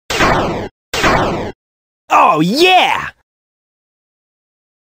Oh, yeah!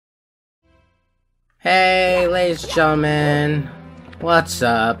 Hey, ladies and gentlemen, what's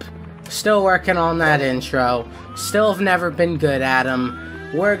up? Still working on that intro. Still have never been good at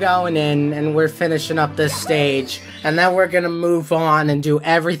them. We're going in and we're finishing up this stage, and then we're gonna move on and do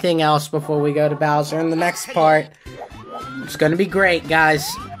everything else before we go to Bowser in the next part. It's gonna be great, guys.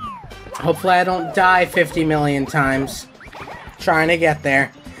 Hopefully I don't die 50 million times trying to get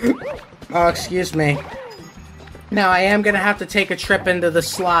there. Oh, excuse me. Now, I am gonna have to take a trip into the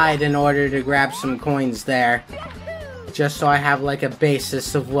slide in order to grab some coins there. Just so I have, like, a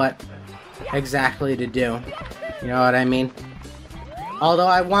basis of what exactly to do. You know what I mean? Although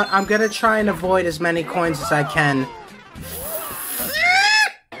I'm gonna try and avoid as many coins as I can.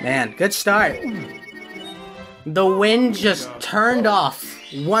 Man, good start. The wind just turned off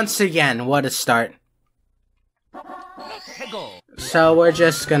once again. What a start. So we're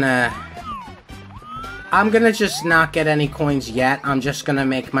just gonna... I'm gonna just not get any coins yet. I'm just gonna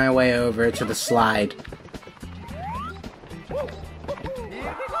make my way over to the slide.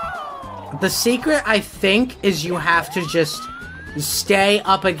 The secret, I think, is you have to just stay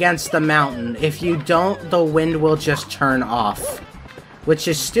up against the mountain. If you don't, the wind will just turn off. Which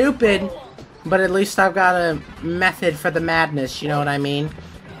is stupid, but at least I've got a method for the madness, you know what I mean?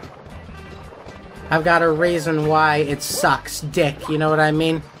 I've got a reason why it sucks dick, you know what I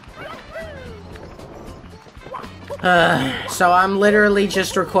mean? So I'm literally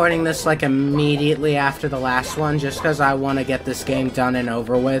just recording this like immediately after the last one, just because I want to get this game done and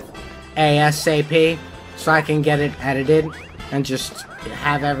over with ASAP, so I can get it edited and just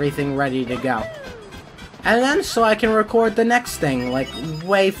have everything ready to go. And then so I can record the next thing, like,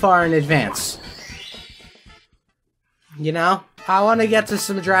 way far in advance. You know? I want to get to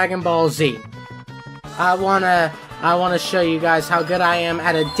some Dragon Ball Z. I wanna show you guys how good I am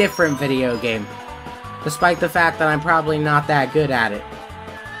at a different video game. Despite the fact that I'm probably not that good at it.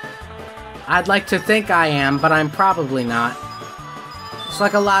 I'd like to think I am, but I'm probably not. It's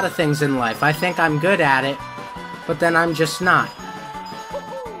like a lot of things in life. I think I'm good at it, but then I'm just not.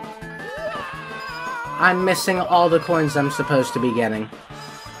 I'm missing all the coins I'm supposed to be getting.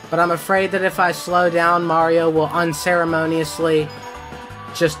 But I'm afraid that if I slow down, Mario will unceremoniously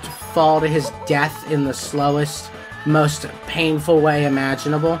just fall to his death in the slowest, most painful way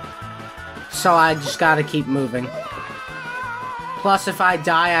imaginable. So I just gotta keep moving. Plus, if I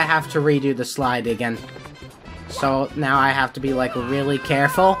die, I have to redo the slide again. So now I have to be, like, really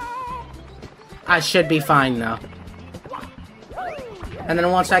careful. I should be fine, though. And then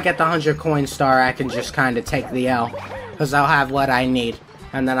once I get the 100 coin star, I can just kind of take the L. Because I'll have what I need.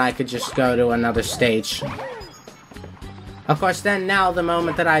 And then I could just go to another stage. Of course, then now the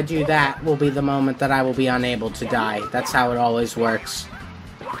moment that I do that will be the moment that I will be unable to die. That's how it always works.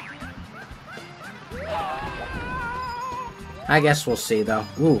 I guess we'll see, though.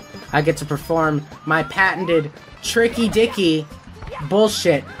 Ooh, I get to perform my patented tricky dicky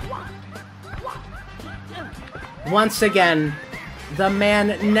bullshit. Once again, the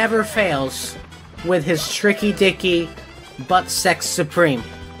man never fails with his tricky dicky butt sex supreme.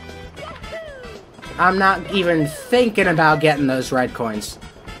 I'm not even thinking about getting those red coins.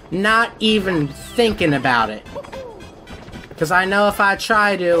 Not even thinking about it. Because I know if I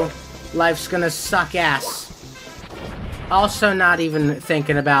try to, life's gonna suck ass. Also not even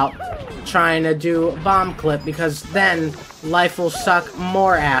thinking about trying to do bomb clip, because then life will suck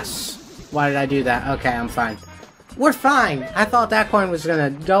more ass. Why did I do that? Okay, I'm fine. We're fine! I thought that coin was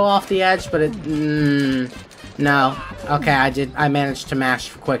gonna go off the edge, but it... no. Okay, I managed to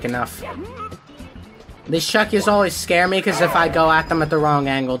mash quick enough. These Chuckies always scare me, because if I go at them at the wrong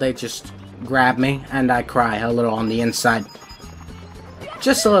angle, they just grab me, and I cry a little on the inside.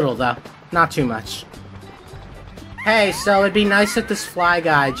 Just a little, though. Not too much. Hey, so it'd be nice if this fly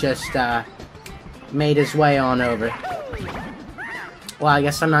guy just, made his way on over. Well, I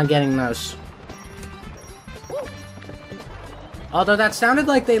guess I'm not getting those. Although that sounded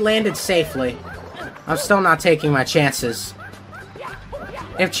like they landed safely. I'm still not taking my chances.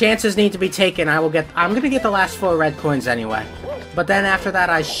 If chances need to be taken, I'm gonna get the last 4 red coins anyway. But then after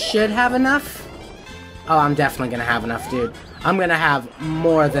that, I should have enough? Oh, I'm definitely gonna have enough, dude. I'm gonna have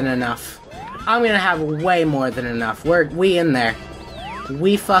more than enough. I'm gonna have way more than enough. We in there.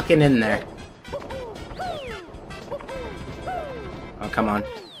 We fucking in there. Oh, come on.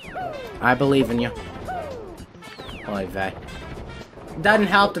 I believe in you. Oy vey. Doesn't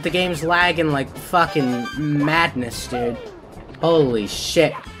help that the game's lagging like fucking madness, dude. Holy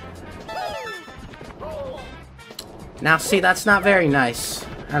shit. Now, see, that's not very nice.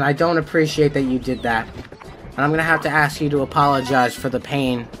 And I don't appreciate that you did that. And I'm gonna have to ask you to apologize for the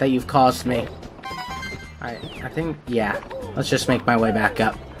pain that you've caused me. Alright, I think, yeah. Let's just make my way back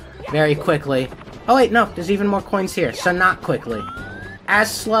up. Very quickly. Oh wait, no, there's even more coins here, so not quickly.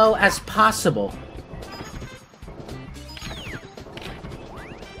 As slow as possible.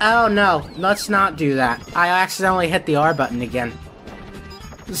 Oh no, let's not do that. I accidentally hit the R button again.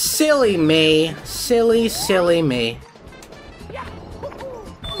 Silly me. Silly, silly me.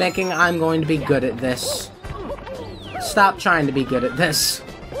 Thinking I'm going to be good at this. Stop trying to be good at this.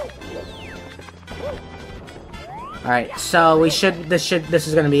 Alright, so this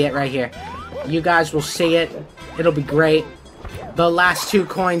is gonna be it right here. You guys will see it. It'll be great. The last 2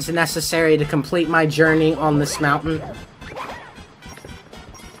 coins necessary to complete my journey on this mountain.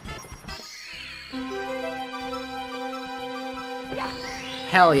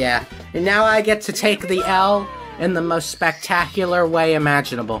 Hell yeah. And now I get to take the L in the most spectacular way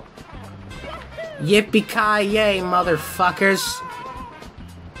imaginable. Yippee-ki-yay, motherfuckers.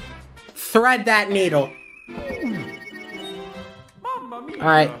 Thread that needle.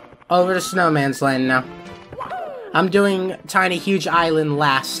 Alright, over to Snowman's Land now. I'm doing Tiny Huge Island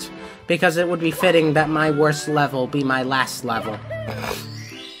last, because it would be fitting that my worst level be my last level.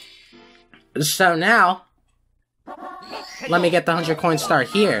 So now, let me get the 100 coin star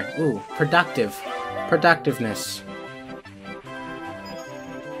here. Ooh, productive. Productiveness.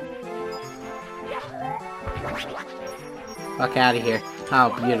 Fuck out of here.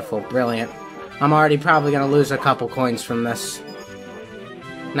 Oh, beautiful. Brilliant. I'm already probably gonna lose a couple coins from this.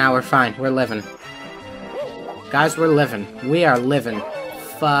 Now we're fine. We're living. Guys, we're living. We are living.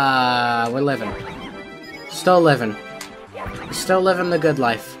 We're living. Still living. Still living the good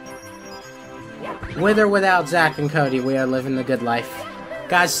life. With or without Zach and Cody, we are living the good life.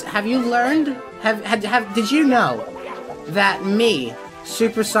 Guys, have you learned? Did you know that me,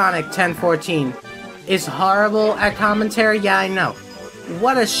 Supersonic 1014, is horrible at commentary? Yeah, I know.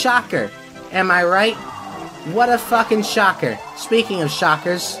 What a shocker. Am I right? What a fucking shocker. Speaking of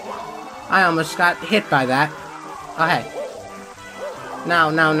shockers, I almost got hit by that. Oh, hey. No.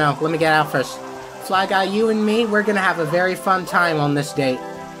 Let me get out first. Fly Guy, you and me, we're gonna have a very fun time on this date.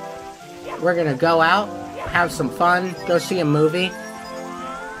 We're gonna go out, have some fun, go see a movie.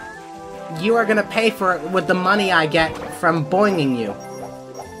 You are gonna pay for it with the money I get from boinging you.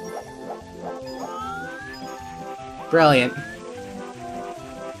 Brilliant.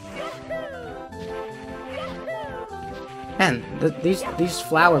 Man, these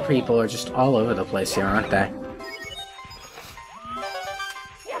flower people are just all over the place here, aren't they?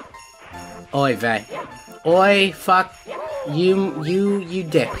 Oy vey. Oi, fuck. You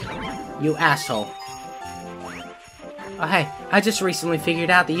dick. You asshole. Oh, hey, I just recently figured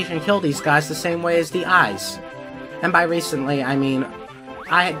out that you can kill these guys the same way as the eyes. And by recently, I mean,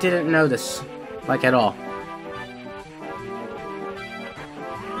 I didn't know this, like, at all.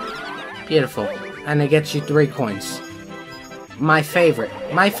 Beautiful. And it gets you 3 coins. My favorite.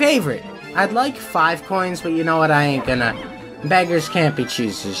 My favorite! I'd like 5 coins, but you know what, I ain't gonna. Beggars can't be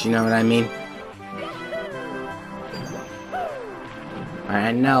choosers, you know what I mean? Alright,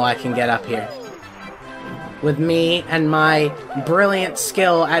 I know I can get up here. With me and my brilliant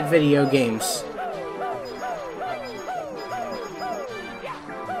skill at video games.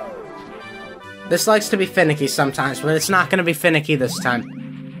 This likes to be finicky sometimes, but it's not gonna be finicky this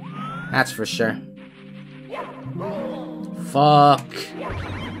time. That's for sure. Fuck.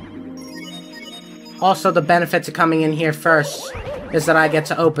 Also, the benefit to coming in here first is that I get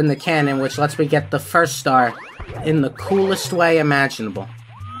to open the cannon, which lets me get the first star in the coolest way imaginable.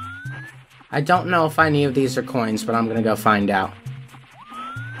 I don't know if any of these are coins, but I'm gonna go find out.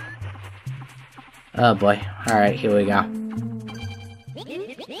 Oh boy. Alright, here we go.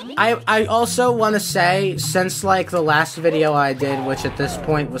 I also want to say, since like the last video I did, which at this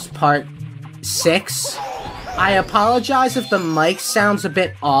point was part 6, I apologize if the mic sounds a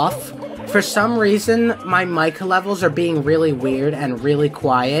bit off. For some reason, my mic levels are being really weird and really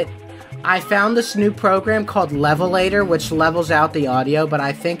quiet. I found this new program called Levelator, which levels out the audio, but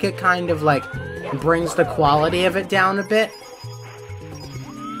I think it kind of, like, brings the quality of it down a bit.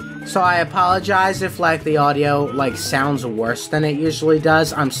 So I apologize if, like, the audio, like, sounds worse than it usually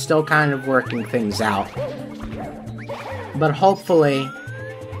does. I'm still kind of working things out. But hopefully,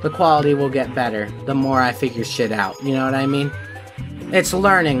 the quality will get better the more I figure shit out. You know what I mean? It's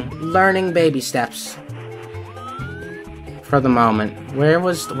learning. Learning baby steps. For the moment. Where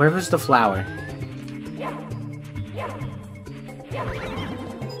was the flower?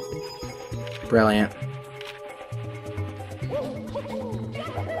 Brilliant.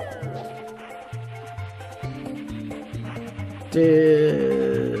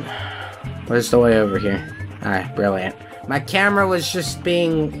 Where's the way over here? Alright, brilliant. My camera was just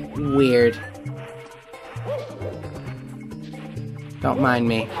being weird. Don't mind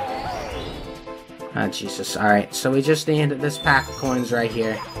me. Oh, Jesus. Alright, so we just need this pack of coins right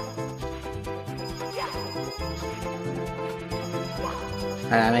here.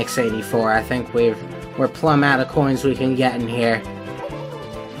 That makes 84. I think we're plumb out of coins we can get in here.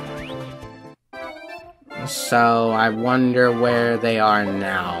 So, I wonder where they are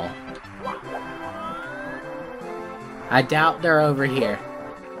now. I doubt they're over here.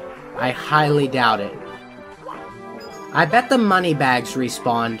 I highly doubt it. I bet the money bags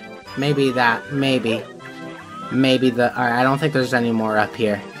respawned. Maybe that. Maybe. Maybe the... Alright, I don't think there's any more up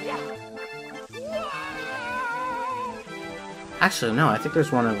here. Actually, no, I think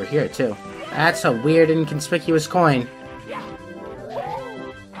there's one over here, too. That's a weird, inconspicuous coin.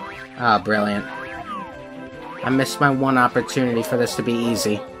 Oh, brilliant. I missed my one opportunity for this to be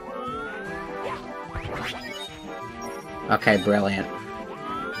easy. Okay, brilliant.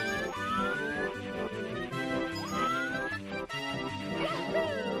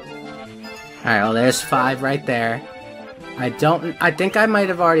 Alright, well, there's 5 right there. I think I might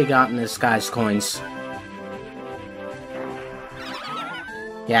have already gotten this guy's coins.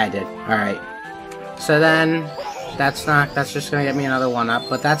 Yeah, I did. Alright. So then, that's just gonna get me another 1-up,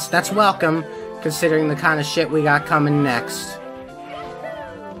 but that's welcome, considering the kind of shit we got coming next.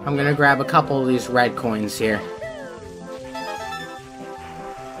 I'm gonna grab a couple of these red coins here.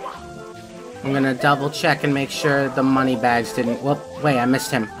 I'm gonna double check and make sure the money bags didn't... Whoop, wait, I missed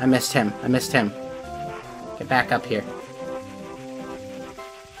him. I missed him. I missed him. Get back up here.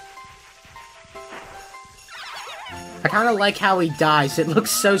 I kind of like how he dies. It looks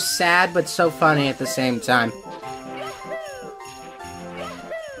so sad, but so funny at the same time.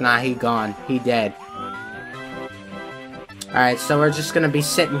 Nah, he gone. He dead. Alright, so we're just gonna be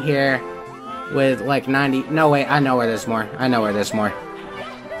sitting here with, like, 90... No, wait, I know where there's more. I know where there's more.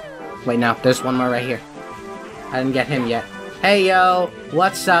 Wait, no, there's one more right here. I didn't get him yet. Hey, yo!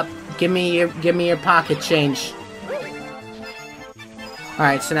 What's up? Give me your pocket change.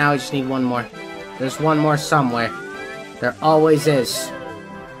 Alright, so now we just need one more. There's one more somewhere. There always is.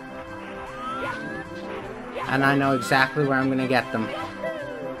 And I know exactly where I'm gonna get them.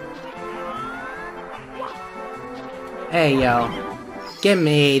 Hey, yo. Give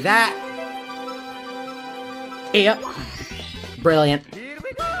me that! Yep. Brilliant.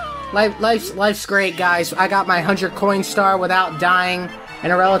 Life's great, guys. I got my 100 coin star without dying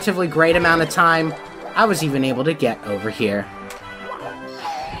in a relatively great amount of time. I was even able to get over here.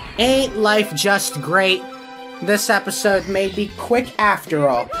 Ain't life just great? This episode may be quick after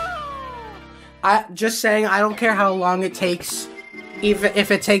all. Just saying, I don't care how long it takes. Even if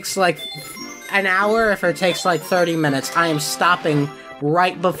it takes like an hour, if it takes like 30 minutes, I am stopping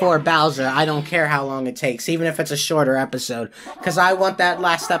right before Bowser. I don't care how long it takes, even if it's a shorter episode. Because I want that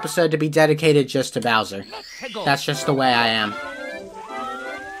last episode to be dedicated just to Bowser. That's just the way I am.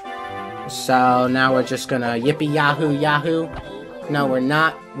 So now we're just gonna yippee-yahoo yahoo. No, we're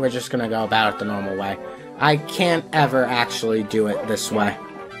not. We're just gonna go about it the normal way. I can't ever actually do it this way.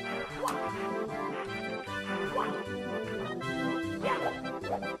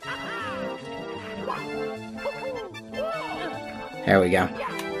 There we go.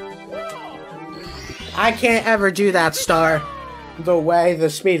 I can't ever do that star the way the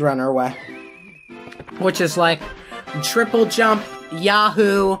speedrunner way. Which is like triple jump,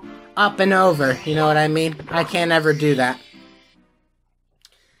 yahoo, up and over. You know what I mean? I can't ever do that.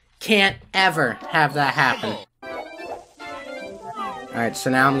 Can't ever have that happen. Alright, so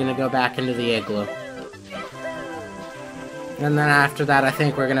now I'm gonna go back into the igloo. And then after that, I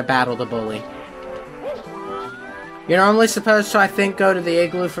think we're gonna battle the bully. You're normally supposed to, I think, go to the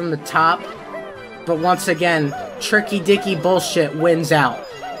igloo from the top. But once again, tricky dicky bullshit wins out.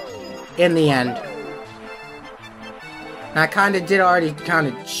 In the end. And I did already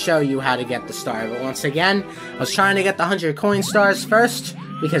show you how to get the star. But once again, I was trying to get the 100 coin stars first.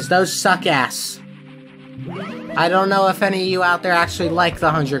 Because those suck ass. I don't know if any of you out there actually like the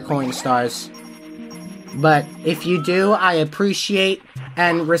 100 coin stars. But if you do, I appreciate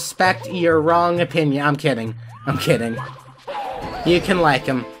and respect your wrong opinion. I'm kidding. I'm kidding. You can like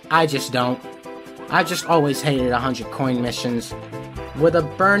them. I just don't. I just always hated 100 coin missions. With a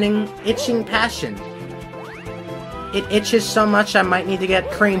burning, itching passion. It itches so much I might need to get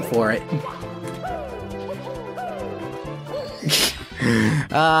cream for it.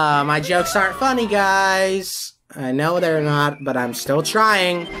 My jokes aren't funny, guys. I know they're not, but I'm still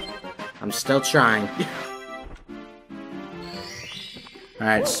trying. I'm still trying.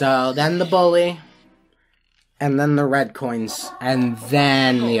 Alright, so then the bully. And then the red coins. And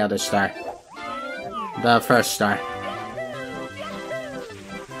then the other star. The first star.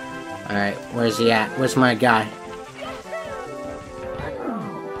 Alright, where's he at? Where's my guy?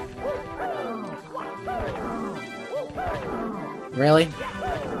 Really?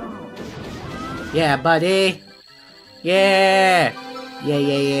 Yeah, buddy. Yeah. Yeah,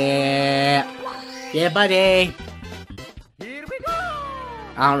 yeah, yeah. Yeah, buddy. Here we go.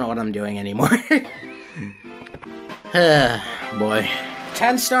 I don't know what I'm doing anymore. Boy.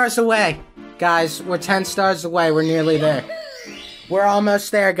 10 stars away. Guys, we're 10 stars away. We're nearly there. We're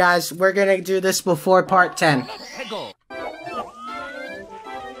almost there, guys. We're gonna do this before part 10.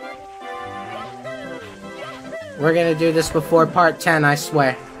 We're gonna do this before part 10, I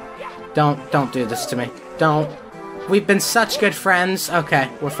swear. Don't do this to me. Don't. We've been such good friends. Okay,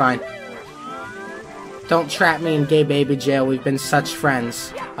 we're fine. Don't trap me in gay baby jail. We've been such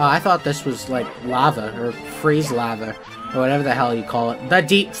friends. Oh, I thought this was like lava, or freeze lava, or whatever the hell you call it. The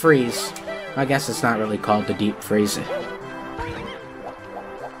deep freeze. I guess it's not really called the deep freeze.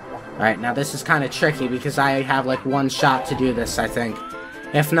 Alright, now this is kind of tricky because I have like one shot to do this, I think.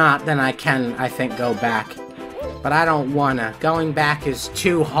 If not, then I can, I think, go back. But I don't wanna. Going back is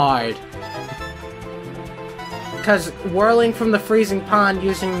too hard. Because whirling from the freezing pond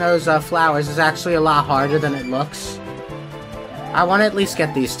using those flowers is actually a lot harder than it looks. I want to at least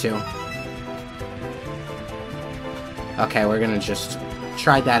get these two. Okay, we're gonna just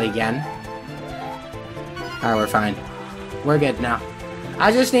try that again. Alright, we're fine. We're good now.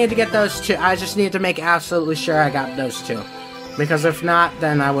 I just need to get those two. I just need to make absolutely sure I got those two. Because if not,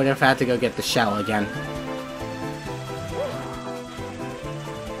 then I would have had to go get the shell again.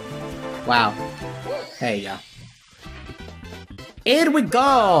 Wow. There you go. Here we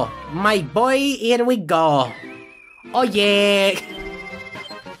go! My boy, here we go! Oh yeah!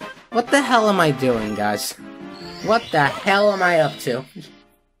 What the hell am I doing, guys? What the hell am I up to?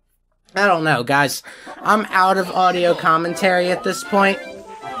 I don't know, guys. I'm out of audio commentary at this point.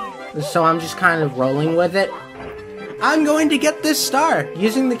 So I'm just kind of rolling with it. I'm going to get this star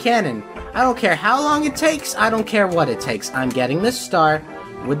using the cannon. I don't care how long it takes. I don't care what it takes. I'm getting this star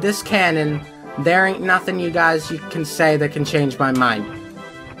with this cannon. There ain't nothing you can say that can change my mind.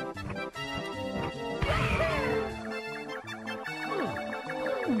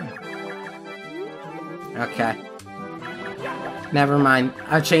 Okay. Never mind.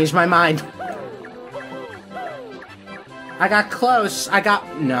 I changed my mind. I got close.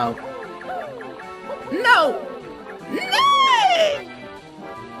 No. No! No!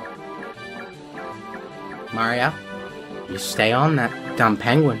 Mario, you stay on that dumb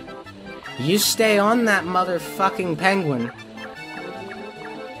penguin. You stay on that motherfucking penguin.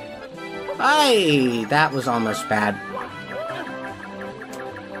 Hey, that was almost bad.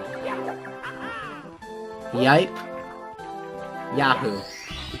 Yipe. Yahoo.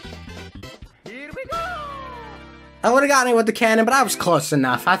 I would have gotten it with the cannon, but I was close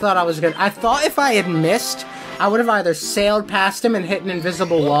enough. I thought I was good. I thought if I had missed, I would have either sailed past him and hit an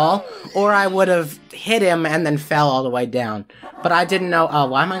invisible wall, or I would have hit him and then fell all the way down. But I didn't know. Oh,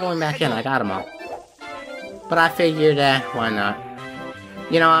 why am I going back in? I got him all. But I figured, why not?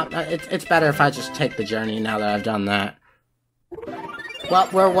 You know, it's better if I just take the journey now that I've done that. Well,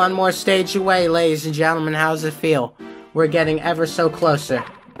 we're one more stage away, ladies and gentlemen. How does it feel? We're getting ever so closer.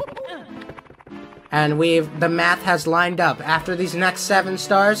 And the math has lined up. After these next 7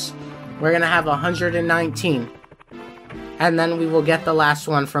 stars, we're gonna have 119. And then we will get the last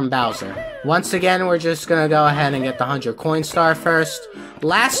one from Bowser. Once again, we're just gonna go ahead and get the 100 coin star first.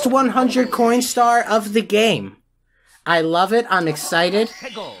 Last 100 coin star of the game. I love it. I'm excited.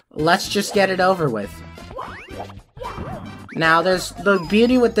 Let's just get it over with. Now, the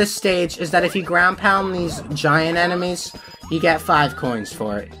beauty with this stage is that if you ground pound these giant enemies, you get 5 coins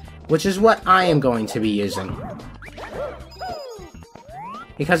for it. Which is what I am going to be using.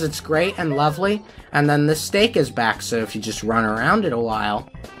 Because it's great and lovely, and then the stake is back, so if you just run around it a while,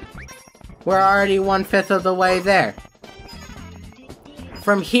 we're already 1/5 of the way there.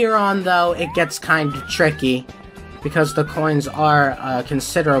 From here on, though, it gets kind of tricky, because the coins are a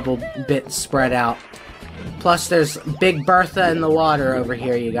considerable bit spread out. Plus, there's Big Bertha in the water over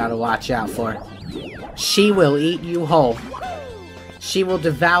here you gotta watch out for. She will eat you whole. She will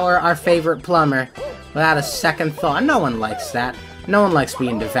devour our favorite plumber without a second thought. No one likes that. No one likes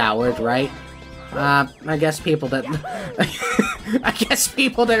being devoured, right? I guess people that... I guess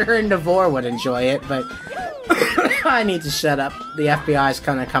people that are into vor would enjoy it, but... I need to shut up. The FBI's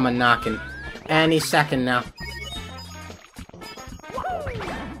gonna come a knocking. Any second now.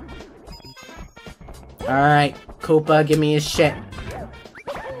 Alright, Koopa, give me his shit.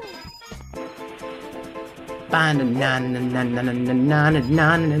 Alright,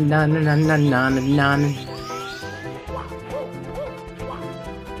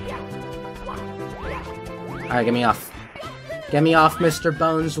 get me off. Get me off, Mr.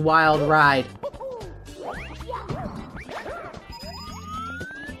 Bones' wild ride.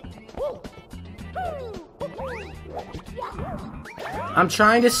 I'm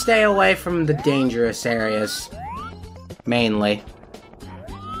trying to stay away from the dangerous areas. Mainly.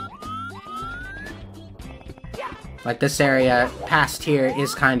 Like this area past here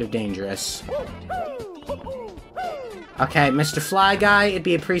is kind of dangerous. Okay, Mr. Fly Guy, it'd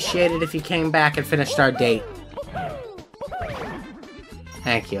be appreciated if you came back and finished our date.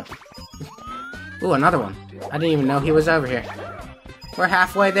 Thank you. Ooh, another one. I didn't even know he was over here. We're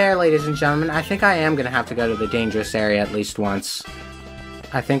halfway there, ladies and gentlemen. I think I am gonna have to go to the dangerous area at least once.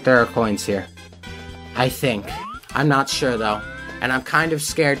 I think there are coins here. I think. I'm not sure, though. And I'm kind of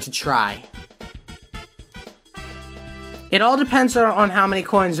scared to try. It all depends on how many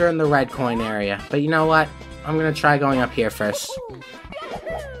coins are in the red coin area. But you know what? I'm gonna try going up here first.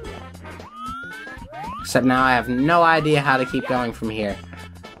 Except now I have no idea how to keep going from here.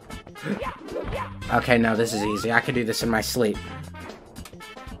 Okay, no, this is easy. I could do this in my sleep.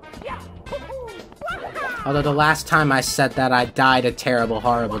 Although the last time I said that, I died a terrible,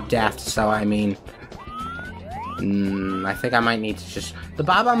 horrible death, so I mean... I think I might need to just... The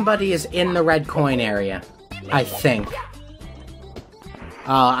Bob-omb Buddy is in the red coin area. I think.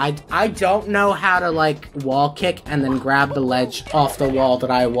 I don't know how to, like, wall kick and then grab the ledge off the wall that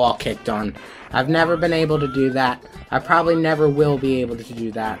I wall kicked on. I've never been able to do that. I probably never will be able to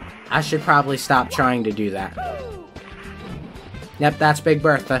do that. I should probably stop trying to do that. Yep, that's Big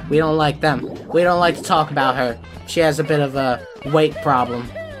Bertha. We don't like them. We don't like to talk about her. She has a bit of a weight problem.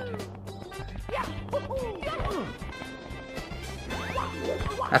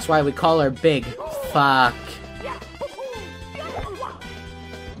 That's why we call her Big. Fuck.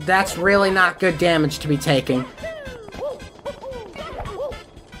 That's really not good damage to be taking.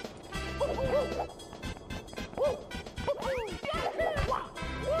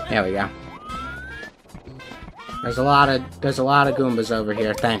 There we go. There's a lot of Goombas over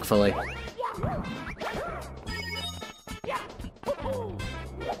here, thankfully.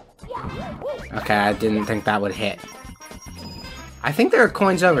 Okay, I didn't think that would hit. I think there are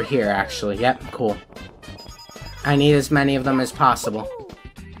coins over here, actually. Yep, cool. I need as many of them as possible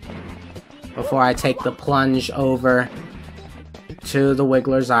before I take the plunge over to the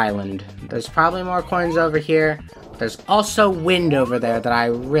Wiggler's Island. There's probably more coins over here. There's also wind over there that I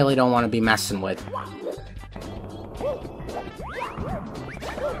really don't want to be messing with.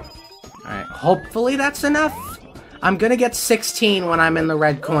 Alright, hopefully that's enough. I'm gonna get 16 when I'm in the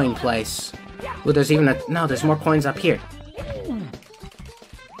red coin place. Ooh, there's even a... No, there's more coins up here.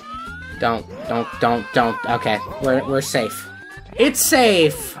 Don't. Okay, we're safe. It's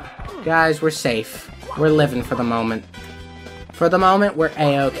safe! Guys, we're safe. We're living for the moment. For the moment, we're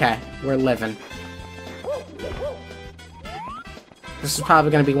A-okay. We're living. This is probably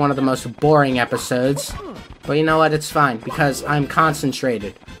going to be one of the most boring episodes. But you know what? It's fine, because I'm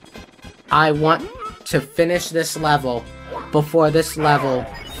concentrated. I want to finish this level before this level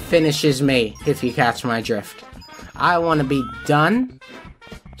finishes me, if you catch my drift. I want to be done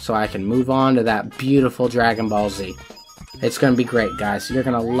so I can move on to that beautiful Dragon Ball Z. It's going to be great, guys. You're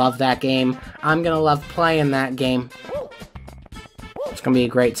going to love that game. I'm going to love playing that game. It's going to be a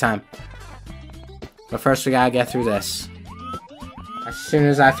great time. But first we got to get through this. As soon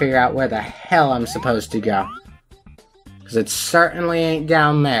as I figure out where the hell I'm supposed to go. Because it certainly ain't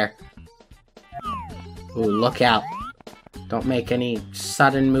down there. Ooh, look out. Don't make any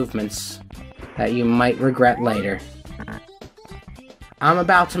sudden movements that you might regret later. I'm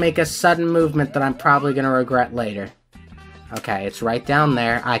about to make a sudden movement that I'm probably going to regret later. Okay, it's right down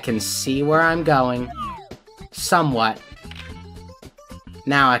there. I can see where I'm going. Somewhat.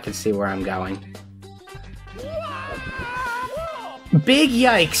 Now I can see where I'm going. Big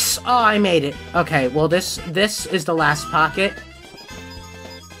yikes! Oh, I made it. Okay, well this is the last pocket.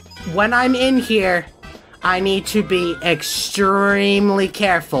 When I'm in here, I need to be extremely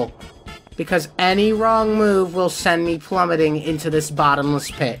careful. Because any wrong move will send me plummeting into this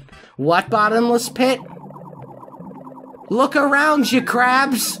bottomless pit. What bottomless pit? Look around, you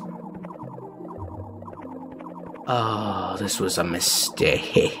crabs! Oh, this was a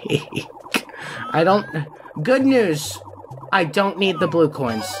mistake. Good news. I don't need the blue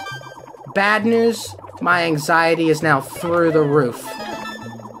coins. Bad news, my anxiety is now through the roof.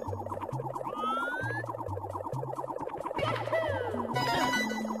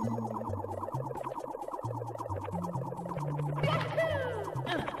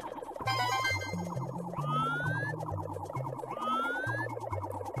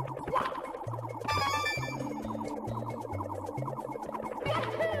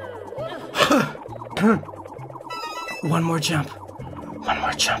 One more jump. One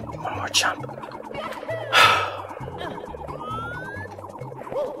more jump. One more jump.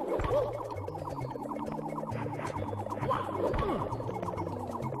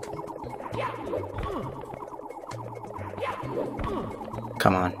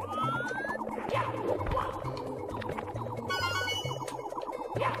 Come on.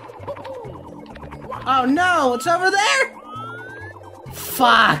 Oh no, it's over there?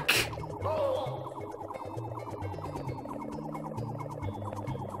 Fuck.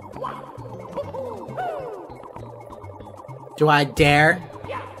 Do I dare?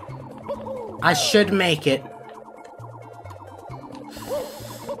 I should make it.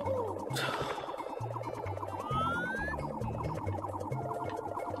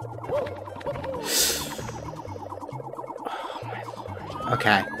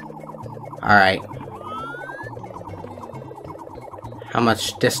 Okay. Alright. How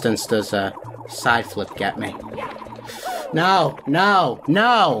much distance does a side flip get me? No! No!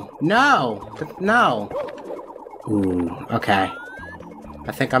 No! No! No! Ooh, okay.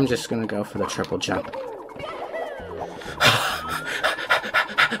 I think I'm just gonna go for the triple jump.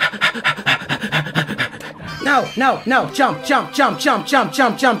 No! No! No! Jump! Jump! Jump! Jump! Jump!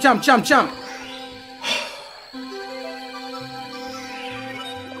 Jump! Jump! Jump! Jump! Jump!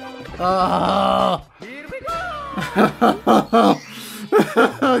 Oh!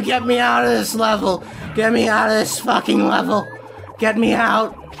 Get me out of this level! Get me out of this fucking level! Get me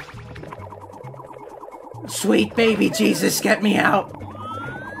out! Sweet baby Jesus, get me out!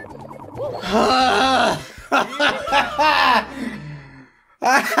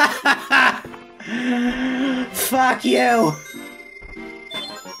 Fuck you!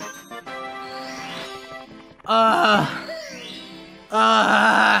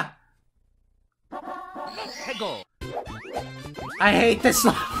 I hate this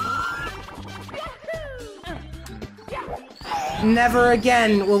level. Never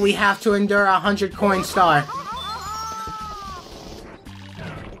again will we have to endure a 100 coin star.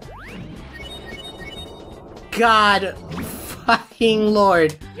 God fucking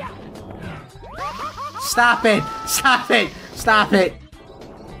Lord. Stop it! Stop it! Stop it!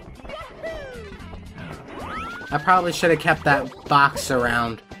 I probably should have kept that box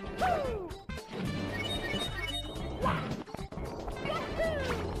around.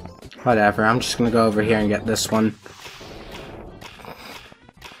 Whatever, I'm just gonna go over here and get this one.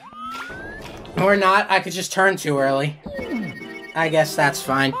 Or not, I could just turn too early. I guess that's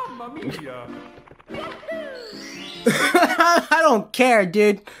fine. I don't care,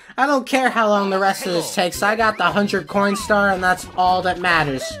 dude. I don't care how long the rest of this takes. I got the 100 coin star and that's all that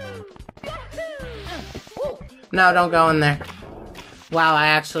matters. No, don't go in there. Wow, I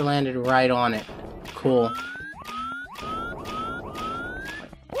actually landed right on it. Cool.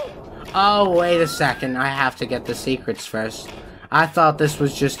 Oh, wait a second. I have to get the secrets first. I thought this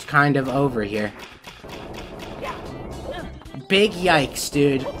was just kind of over here. Big yikes,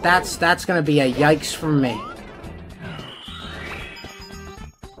 dude. That's gonna be a yikes from me.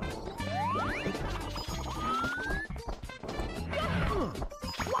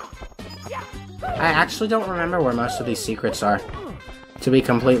 I actually don't remember where most of these secrets are, to be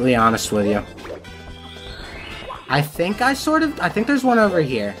completely honest with you. I think there's one over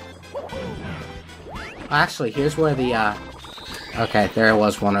here. Actually, here's where the, okay, there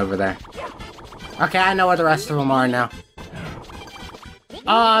was one over there. Okay, I know where the rest of them are now.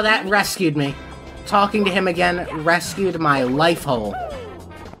 Oh, that rescued me. Talking to him again rescued my life hole.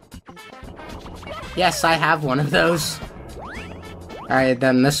 Yes, I have one of those. Alright,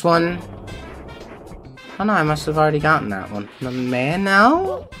 then this one. Oh no, I must have already gotten that one. The man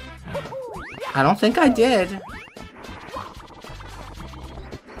now? I don't think I did.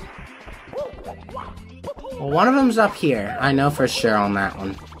 Well, one of them's up here. I know for sure on that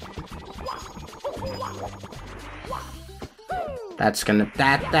one. That's gonna...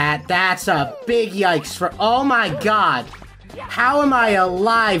 That's a big yikes for... Oh my god! How am I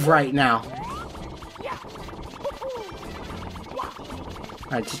alive right now?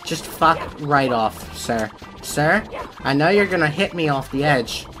 Alright, just fuck right off, sir. Sir? I know you're gonna hit me off the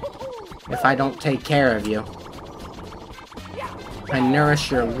edge. If I don't take care of you. I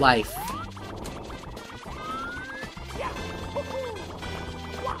nourish your life.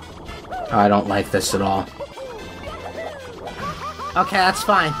 Oh, I don't like this at all. Okay, that's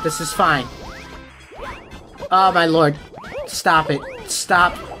fine. This is fine. Oh, my lord. Stop it.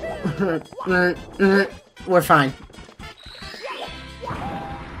 Stop. We're fine.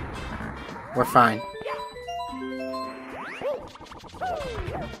 We're fine.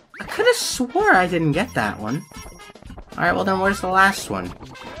 I could have swore I didn't get that one. Alright, well then where's the last one?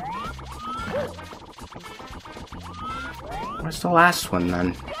 Where's the last one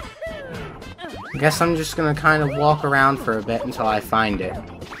then? I guess I'm just gonna kind of walk around for a bit until I find it.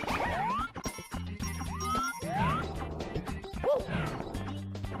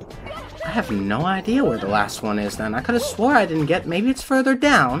 I I have no idea where the last one is then. I could have swore I didn't get... Maybe it's further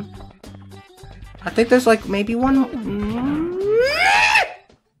down. I think there's like maybe one...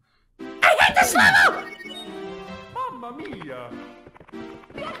 I hate this level! Mamma mia!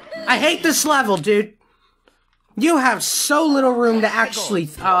 I hate this level, dude. You have so little room to actually...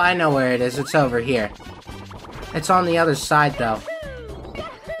 Oh, I know where it is. It's over here. It's on the other side, though.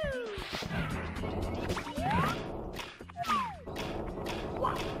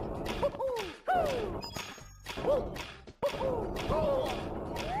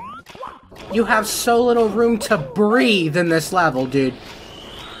 You have so little room to breathe in this level, dude.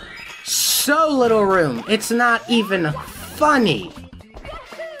 So little room. It's not even funny.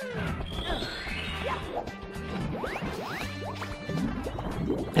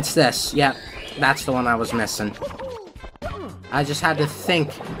 It's this. Yep. That's the one I was missing. I just had to think.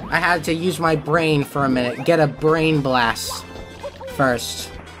 I had to use my brain for a minute. Get a brain blast first.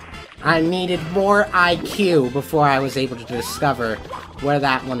 I needed more IQ before I was able to discover where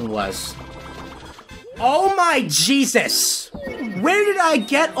that one was. Oh my Jesus! Where did I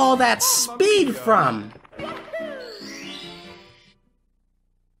get all that speed from?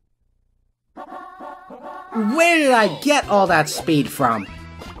 Where did I get all that speed from?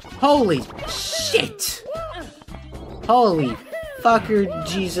 Holy shit! Holy fucker,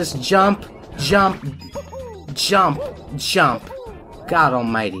 Jesus, jump, jump, jump, jump. God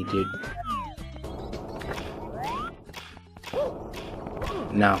almighty, dude.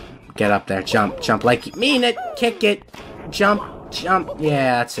 No. Get up there. Jump. Jump like you mean it. Kick it. Jump. Jump.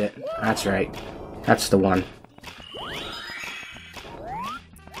 Yeah, that's it. That's right. That's the one.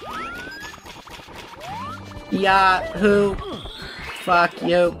 Yahoo. Fuck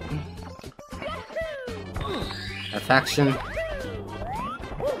you. Affection.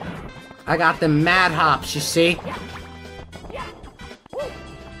 I got the mad hops, you see?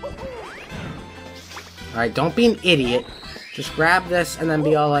 Alright, don't be an idiot. Just grab this and then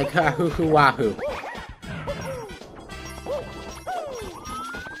be all like, ha hoo hoo wahoo.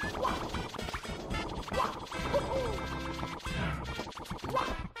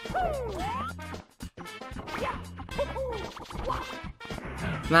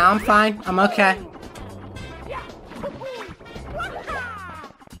 Nah, I'm fine. I'm okay.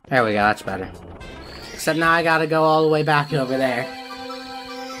 There we go, that's better. Except now I gotta go all the way back over there.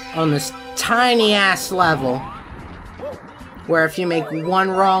 On this tiny-ass level. Where if you make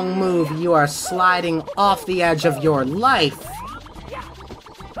one wrong move, you are sliding off the edge of your life.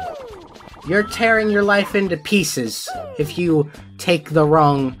 You're tearing your life into pieces if you take the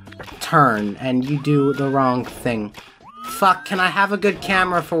wrong turn and you do the wrong thing. Fuck, can I have a good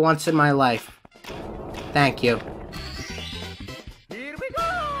camera for once in my life? Thank you. Here we go!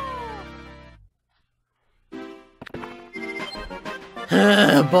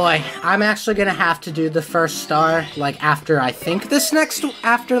 Boy, I'm actually gonna have to do the first star, like, after I think this next,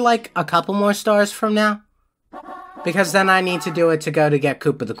 after, like, a couple more stars from now. Because then I need to do it to go to get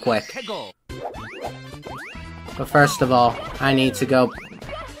Koopa the Quick. But first of all, I need to go...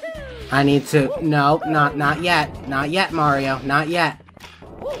 No, not yet. Not yet, Mario. Not yet.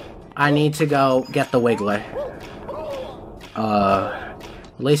 I need to go get the Wiggler. At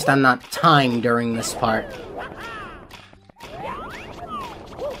least I'm not timed during this part.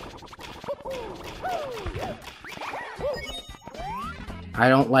 I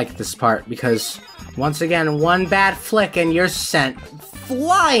don't like this part because, once again, one bad flick and you're sent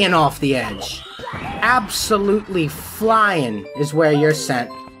flying off the edge. Absolutely flying is where you're sent.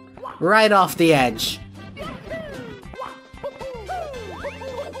 Right off the edge.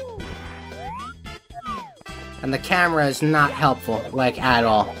 And the camera is not helpful, like, at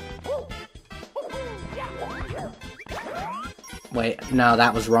all. Wait, no,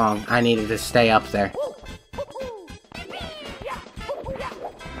 that was wrong. I needed to stay up there.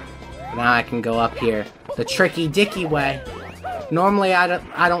 Now I can go up here. The tricky dicky way. Normally I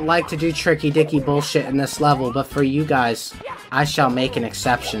don't like to do tricky dicky bullshit in this level, but for you guys, I shall make an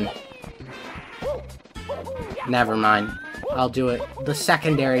exception. Never mind. I'll do it the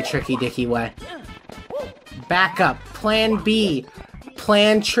secondary tricky dicky way. Back up. Plan B.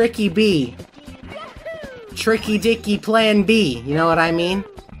 Plan tricky B. Tricky dicky plan B. You know what I mean?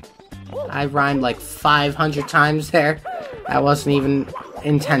 I rhymed like 500 times there. That wasn't even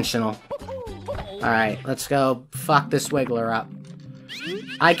intentional. Alright, let's go fuck this Wiggler up.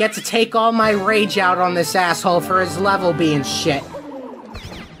 I get to take all my rage out on this asshole for his level being shit.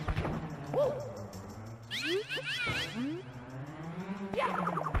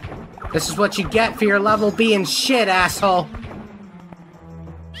 This is what you get for your level being shit, asshole.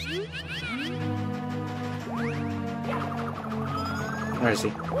 Where is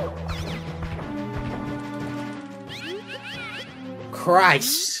he?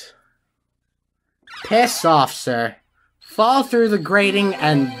 Christ. Piss off, sir. Fall through the grating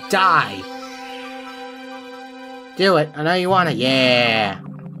and die. Do it. I know you want it. Yeah.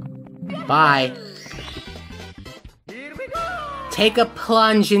 Bye. Here we go! Take a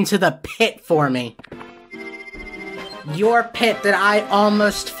plunge into the pit for me. Your pit that I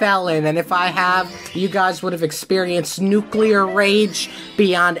almost fell in, and if I have, you guys would have experienced nuclear rage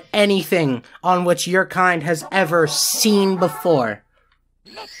beyond anything on which your kind has ever seen before.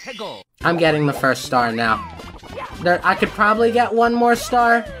 I'm getting the first star now. I could probably get one more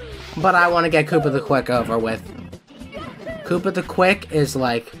star, but I want to get Koopa the Quick over with. Koopa the Quick is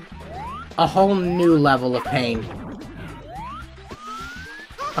like a whole new level of pain.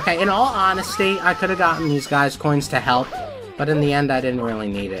 Okay, in all honesty, I could have gotten these guys coins to help, but in the end, I didn't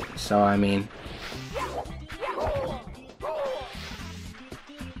really need it. So, I mean...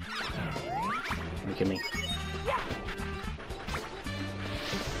 Look at me.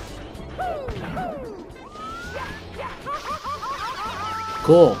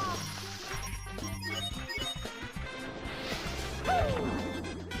 Cool.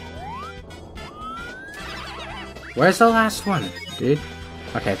 Where's the last one, dude?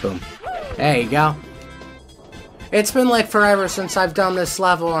 Okay, boom. There you go. It's been like forever since I've done this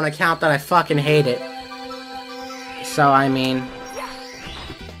level on account that I fucking hate it. So, I mean...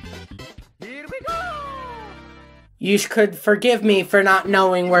 Here we go! You could forgive me for not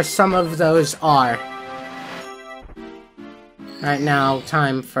knowing where some of those are. Right now,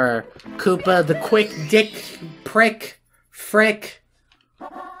 time for Koopa the Quick Dick Prick Frick.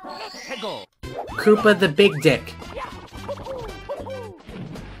 Koopa the Big Dick.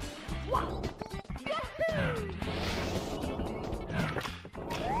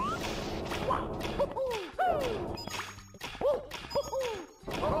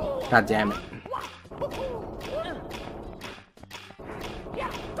 God damn it.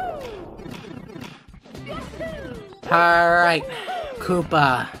 Alright,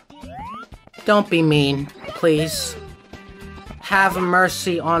 Koopa. Don't be mean, please. Have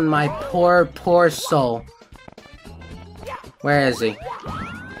mercy on my poor, poor soul. Where is he?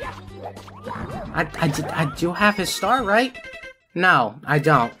 I do have his star, right? No, I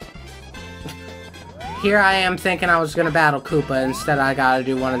don't. Here I am thinking I was gonna battle Koopa, instead I gotta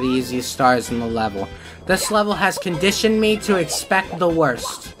do one of the easiest stars in the level. This level has conditioned me to expect the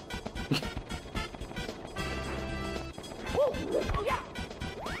worst.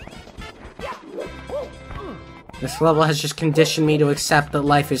 This level has just conditioned me to accept that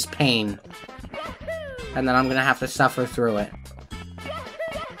life is pain. And that I'm gonna have to suffer through it.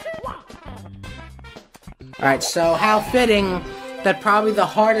 Alright, so how fitting that probably the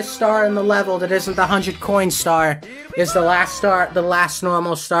hardest star in the level that isn't the 100 coin star is the last star, the last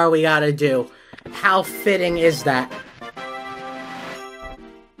normal star we gotta do. How fitting is that?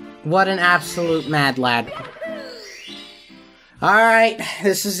 What an absolute mad lad. Alright,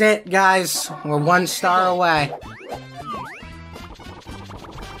 this is it, guys. We're 1 star away.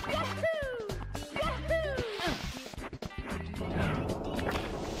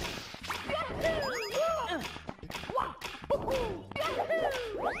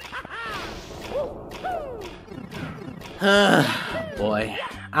 Boy,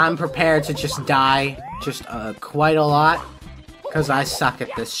 I'm prepared to just die, just quite a lot, because I suck at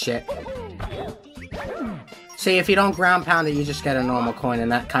this shit. See, if you don't ground pound it, you just get a normal coin,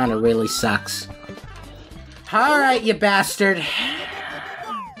 and that kind of really sucks. Alright, you bastard.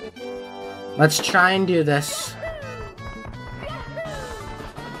 Let's try and do this.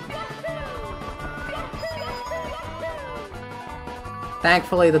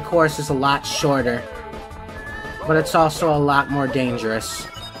 Thankfully, the course is a lot shorter. But it's also a lot more dangerous.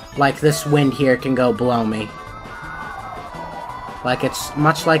 Like, this wind here can go blow me. Like, it's...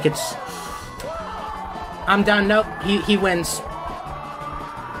 much like it's... I'm done. Nope. He wins.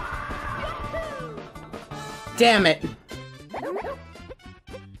 Damn it.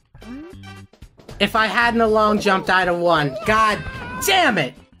 If I hadn't a long jumped, I'd have won. God damn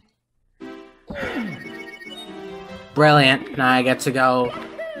it! Brilliant. Now I get to go...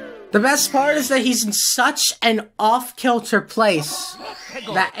 The best part is that he's in such an off-kilter place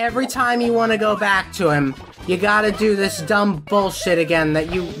that every time you want to go back to him, you gotta do this dumb bullshit again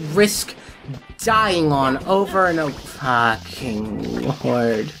that you risk dying on over and over. Fucking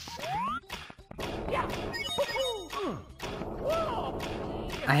Lord.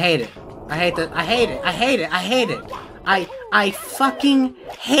 I hate it. I hate that. I hate it. I hate it. I hate it. I fucking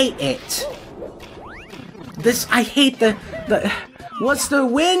hate it. This, I hate the... Was the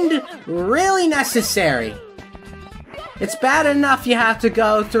wind really necessary? It's bad enough you have to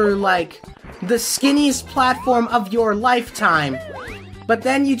go through, like, the skinniest platform of your lifetime. But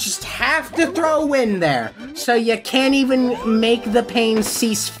then you just have to throw wind there, so you can't even make the pain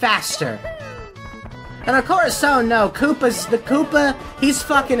cease faster. And of course, oh no, Koopa, he's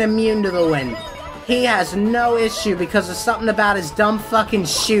fucking immune to the wind. He has no issue because of something about his dumb fucking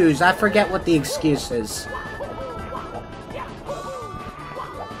shoes. I forget what the excuse is.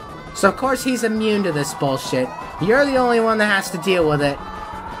 So of course he's immune to this bullshit. You're the only one that has to deal with it.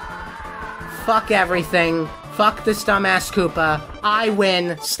 Fuck everything. Fuck this dumbass Koopa. I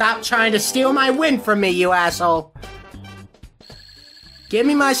win. Stop trying to steal my win from me, you asshole. Give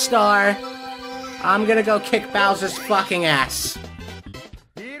me my star. I'm gonna go kick Bowser's fucking ass.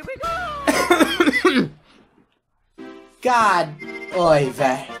 Here we go! God. Oy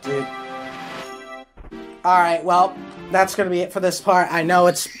vey, dude. Alright, well, that's gonna be it for this part. I know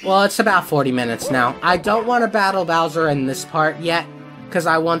it's about 40 minutes now. I don't want to battle Bowser in this part yet, because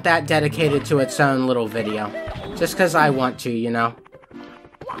I want that dedicated to its own little video. Just because I want to, you know.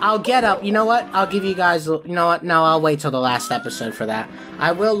 I'll get up, you know what? I'll give you guys, you know what? No, I'll wait till the last episode for that.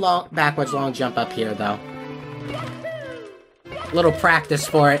 I will backwards long jump up here, though. Little practice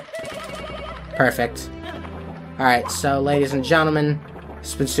for it. Perfect. Alright, so ladies and gentlemen,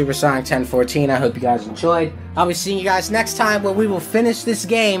 it's been Supersonic 1014. I hope you guys enjoyed. I'll be seeing you guys next time where we will finish this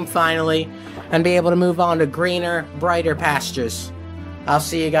game, finally, and be able to move on to greener, brighter pastures. I'll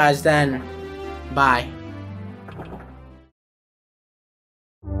see you guys then. Bye.